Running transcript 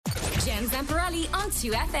Jen Zamparelli on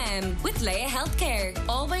 2FM with Leia Healthcare.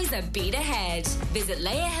 Always a beat ahead. Visit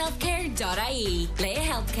leiahealthcare.ie. Leia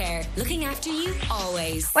Healthcare, looking after you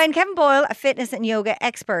always. When Kevin Boyle, a fitness and yoga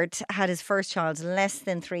expert, had his first child less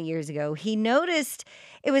than 3 years ago, he noticed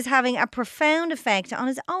it was having a profound effect on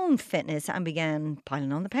his own fitness and began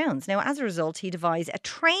piling on the pounds. Now, as a result, he devised a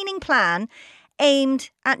training plan aimed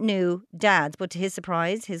at new dads. But to his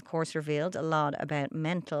surprise, his course revealed a lot about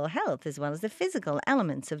mental health as well as the physical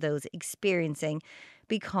elements of those experiencing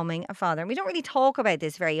becoming a father. And we don't really talk about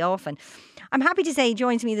this very often. I'm happy to say he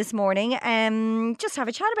joins me this morning. Just have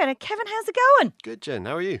a chat about it. Kevin, how's it going? Good, Jen.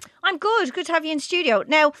 How are you? I'm good. Good to have you in studio.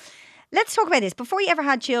 Now, let's talk about this. Before you ever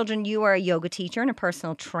had children, you were a yoga teacher and a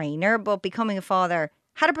personal trainer, but becoming a father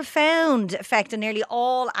had a profound effect on nearly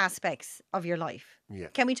all aspects of your life. Yeah.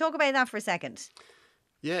 Can we talk about that for a second?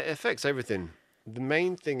 Yeah, it affects everything. The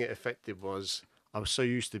main thing it affected was I was so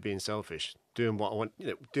used to being selfish, doing what I want,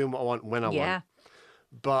 doing what I want when I want.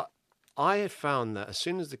 But I had found that as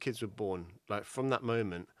soon as the kids were born, like from that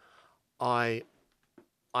moment, I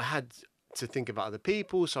had to think about other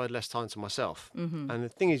people, so I had less time to myself. Mm-hmm. And the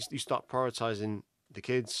thing is, you start prioritizing the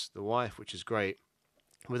kids, the wife, which is great,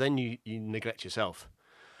 but then you neglect yourself,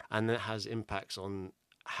 and that has impacts on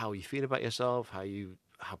how you feel about yourself,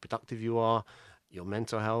 how productive you are, your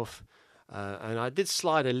mental health. And I did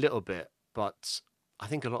slide a little bit, but I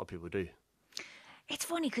think a lot of people do. It's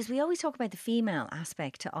funny because we always talk about the female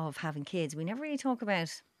aspect of having kids. We never really talk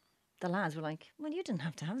about the lads. We're like, well, you didn't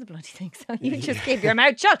have to have the bloody thing, so you just keep your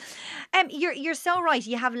mouth shut. You're so right.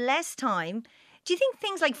 You have less time. Do you think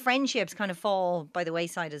things like friendships kind of fall by the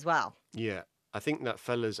wayside as well? Yeah. I think that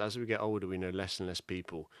fellas, as we get older, we know less and less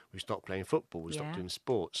people. We stop playing football. We stop doing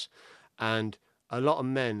sports. And a lot of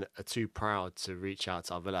men are too proud to reach out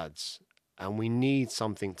to other lads. And we need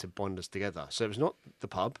something to bond us together. So if it's not the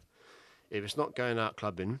pub, if it's not going out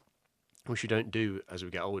clubbing, which we don't do as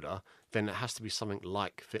we get older, then it has to be something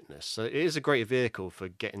like fitness. So it is a great vehicle for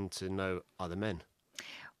getting to know other men.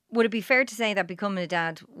 Would it be fair to say that becoming a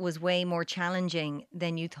dad was way more challenging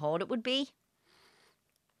than you thought it would be?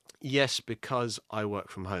 Yes, because I work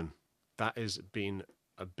from home. That has been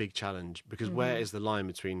a big challenge because where is the line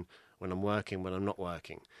between when I'm working, when I'm not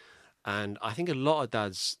working? And I think a lot of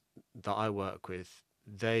dads that I work with,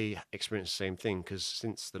 they experience the same thing because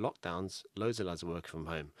since the lockdowns, loads of lads are working from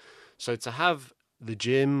home. So to have the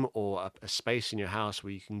gym or a space in your house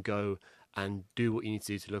where you can go and do what you need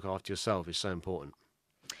to do to look after yourself is so important.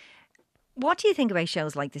 What do you think about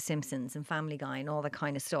shows like The Simpsons and Family Guy and all that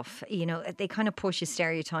kind of stuff? You know, they kind of push a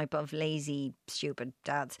stereotype of lazy, stupid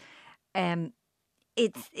dads.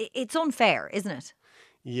 It's unfair, isn't it?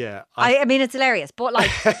 Yeah. I mean, it's hilarious, but like,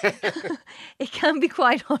 it can be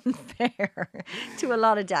quite unfair to a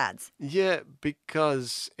lot of dads. Yeah,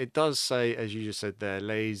 because it does say, as you just said, they're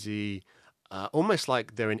lazy, almost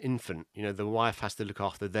like they're an infant. You know, the wife has to look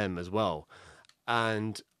after them as well.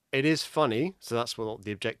 And it is funny, so that's what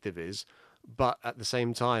the objective is. But at the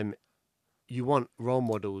same time, you want role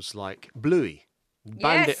models like Bluey.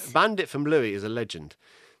 Bandit from Bluey is a legend.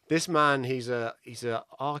 This man, he's a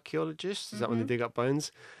archaeologist. Is that when they dig up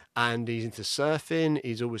bones? And he's into surfing.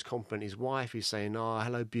 He's always complimenting his wife. He's saying, "Oh,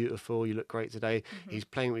 hello, beautiful. You look great today." He's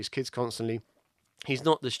playing with his kids constantly. He's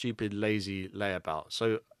not the stupid, lazy layabout.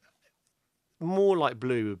 So more like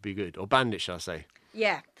Blue would be good, or Bandit, shall I say?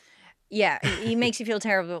 Yeah. Yeah, he makes you feel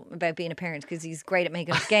terrible about being a parent because he's great at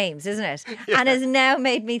making up games, isn't it? Yeah. And has now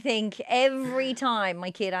made me think every time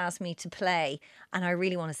my kid asks me to play and I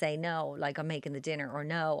really want to say no, like I'm making the dinner or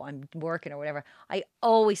no, I'm working or whatever, I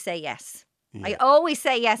always say yes. Yeah. I always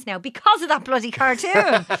say yes now because of that bloody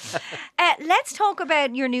cartoon. Let's talk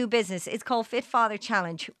about your new business. It's called Fit Father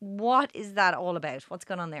Challenge. What is that all about? What's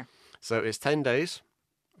going on there? So it's 10 days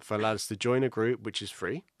for lads to join a group, which is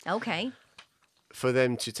free. Okay. For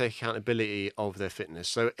them to take accountability of their fitness.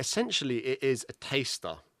 So essentially it is a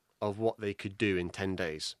taster of what they could do in 10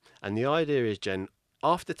 days. And the idea is, Jen,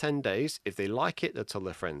 after 10 days, if they like it, they'll tell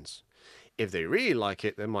their friends. If they really like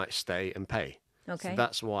it, they might stay and pay. Okay. So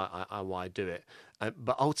that's why I do it.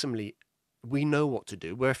 But ultimately, we know what to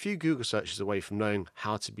do. We're a few Google searches away from knowing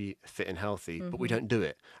how to be fit and healthy, but we don't do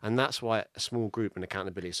it. And that's why a small group and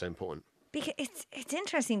accountability is so important. Because it's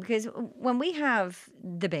interesting because when we have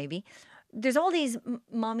the baby, there's all these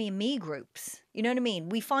mommy and me groups. You know what I mean?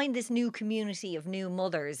 We find this new community of new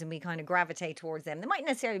mothers and we kind of gravitate towards them. They might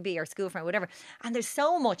necessarily be our school friend, whatever. And there's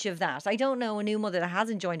so much of that. I don't know a new mother that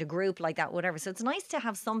hasn't joined a group like that, whatever. So it's nice to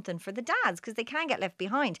have something for the dads because they can get left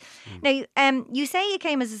behind. Now, you say it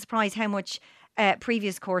came as a surprise how much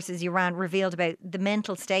previous courses you ran revealed about the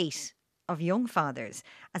mental state of young fathers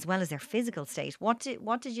as well as their physical state. What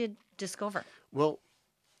did you discover? Well,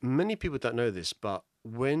 many people don't know this, but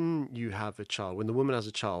when you have a child, when the woman has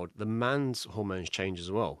a child, the man's hormones change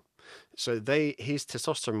as well. So his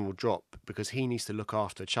testosterone will drop because he needs to look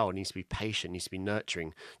after a child, needs to be patient, needs to be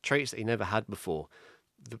nurturing, traits that he never had before.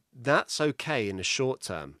 That's okay in the short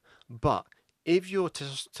term, but if your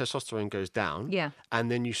testosterone goes down,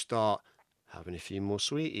 and then you start having a few more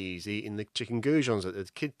sweeties, eating the chicken goujons that the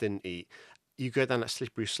kid didn't eat, you go down that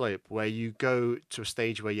slippery slope where you go to a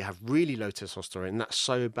stage where you have really low testosterone, and that's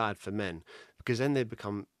so bad for men because then they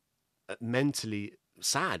become mentally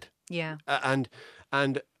sad. Yeah.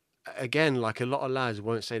 And again, like a lot of lads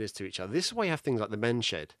won't say this to each other. This is why you have things like the men's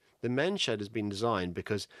shed. The men's shed has been designed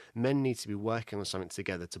because men need to be working on something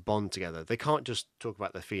together to bond together. They can't just talk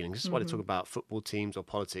about their feelings. This is why they talk about football teams or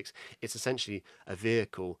politics. It's essentially a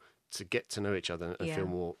vehicle to get to know each other and feel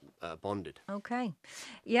more bonded. Okay.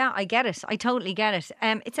 Yeah, I get it. I totally get it.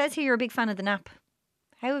 It says here you're a big fan of the nap.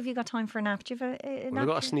 How have you got time for a nap? Do you have a nap? I've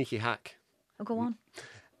got a sneaky hack. Oh, go on.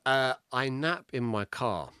 I nap in my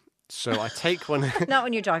car. So I take one. Not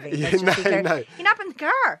when you're driving. No. You nap in the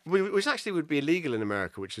car. Which actually would be illegal in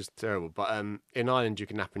America, which is terrible. But in Ireland, you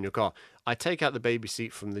can nap in your car. I take out the baby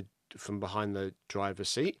seat from behind the driver's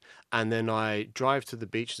seat, and then I drive to the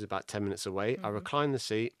beach. It's about 10 minutes away. I recline the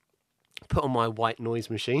seat, put on my white noise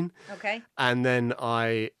machine. Okay. And then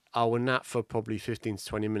I will nap for probably 15 to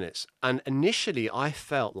 20 minutes. And initially, I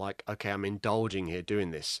felt like, okay, I'm indulging here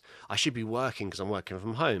doing this. I should be working because I'm working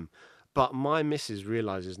from home. But my missus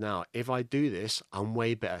realises now, if I do this, I'm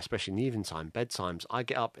way better, especially in the evening time, bedtimes. I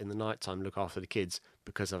get up in the night time, look after the kids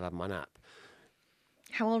because I've had my nap.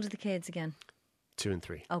 How old are the kids again? 2 and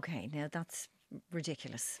 3. Okay, now that's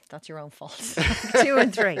ridiculous. That's your own fault. 2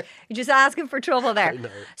 and 3. You're just asking for trouble there.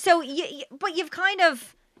 So, but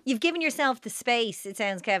you've given yourself the space, it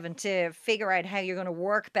sounds, Kevin, to figure out how you're going to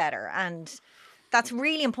work better, and that's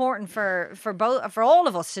really important for all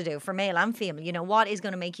of us to do, for male and female. You know, what is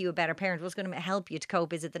going to make you a better parent? What's going to help you to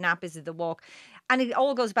cope? Is it the nap? Is it the walk? And it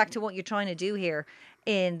all goes back to what you're trying to do here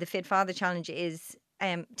in the Fit Father Challenge is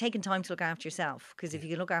taking time to look after yourself. Because if you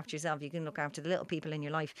can look after yourself, you can look after the little people in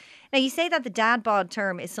your life. Now, you say that the dad bod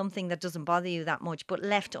term is something that doesn't bother you that much, but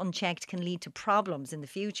left unchecked can lead to problems in the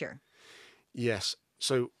future. Yes.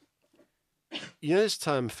 So, you know this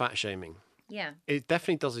term fat shaming? Yeah. It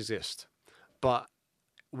definitely does exist. But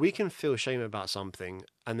we can feel shame about something,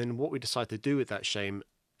 and then what we decide to do with that shame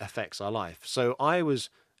affects our life. So I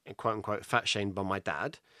was, quote unquote, fat shamed by my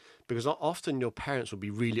dad, because often your parents will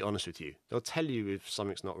be really honest with you. They'll tell you if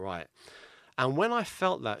something's not right. And when I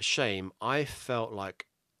felt that shame, I felt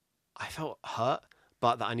hurt,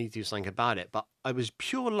 but that I need to do something about it. But it was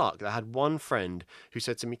pure luck that I had one friend who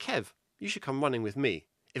said to me, Kev, you should come running with me.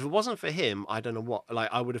 If it wasn't for him, I don't know what,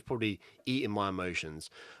 I would have probably eaten my emotions.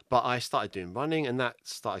 But I started doing running, and that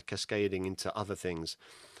started cascading into other things.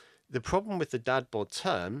 The problem with the dad bod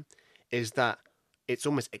term is that it's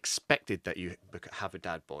almost expected that you have a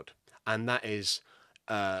dad bod. And that is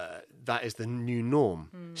the new norm.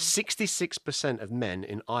 66% of men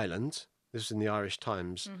in Ireland, this was in the Irish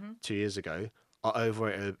Times 2 years ago, are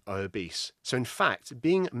overweight or obese. So in fact,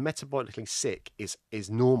 being metabolically sick is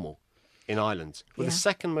normal in Ireland. We're the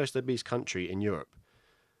second most obese country in Europe.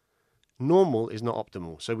 Normal is not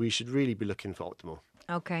optimal, so we should really be looking for optimal.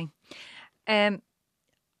 Okay.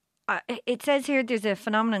 It says here there's a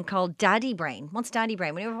phenomenon called daddy brain. What's daddy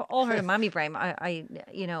brain? We've all heard of mommy brain.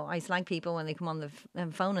 I slag people when they come on the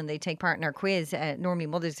phone and they take part in our quiz. Normally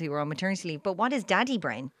mothers who are on maternity leave. But what is daddy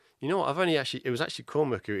brain? You know what? It was actually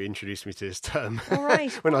Cormac who introduced me to this term. All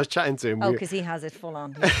right. When I was chatting to him. Oh, because he has it full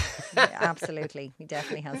on. Yeah, absolutely. He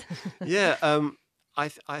definitely has it. Yeah. I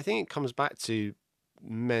think it comes back to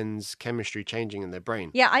men's chemistry changing in their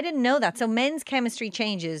brain. Yeah, I didn't know that. So men's chemistry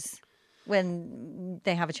changes when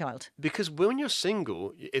they have a child. Because when you're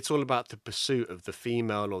single, it's all about the pursuit of the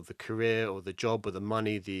female or the career or the job or the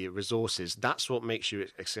money, the resources. That's what makes you a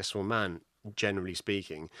successful man, generally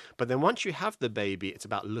speaking. But then once you have the baby, it's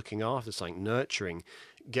about looking after something, nurturing,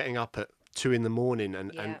 getting up at 2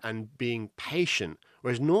 a.m. and being patient.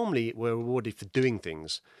 Whereas normally we're rewarded for doing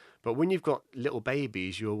things. But when you've got little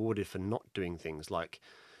babies, you're rewarded for not doing things like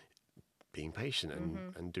being patient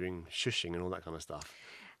and doing shushing and all that kind of stuff.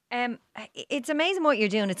 It's amazing what you're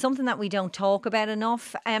doing. It's something that we don't talk about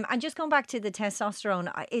enough. And just going back to the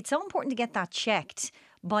testosterone, it's so important to get that checked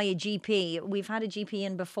by a GP. We've had a GP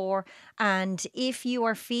in before, and if you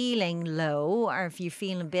are feeling low or if you're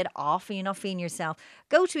feeling a bit off and you're not feeling yourself,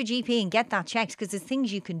 go to a GP and get that checked, because there's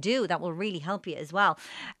things you can do that will really help you as well.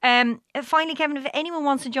 Finally, Kevin, if anyone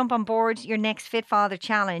wants to jump on board your next Fit Father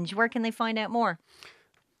Challenge, where can they find out more?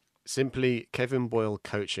 Simply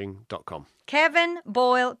kevinboylecoaching.com.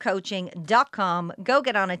 KevinBoyleCoaching.com. Go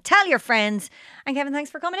get on it. Tell your friends. And Kevin,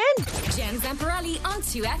 thanks for coming in. Jen Zamparelli on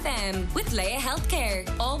 2FM with Leia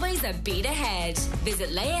Healthcare. Always a beat ahead. Visit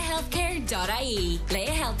leiahealthcare.ie. Leia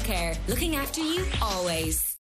Healthcare, looking after you always.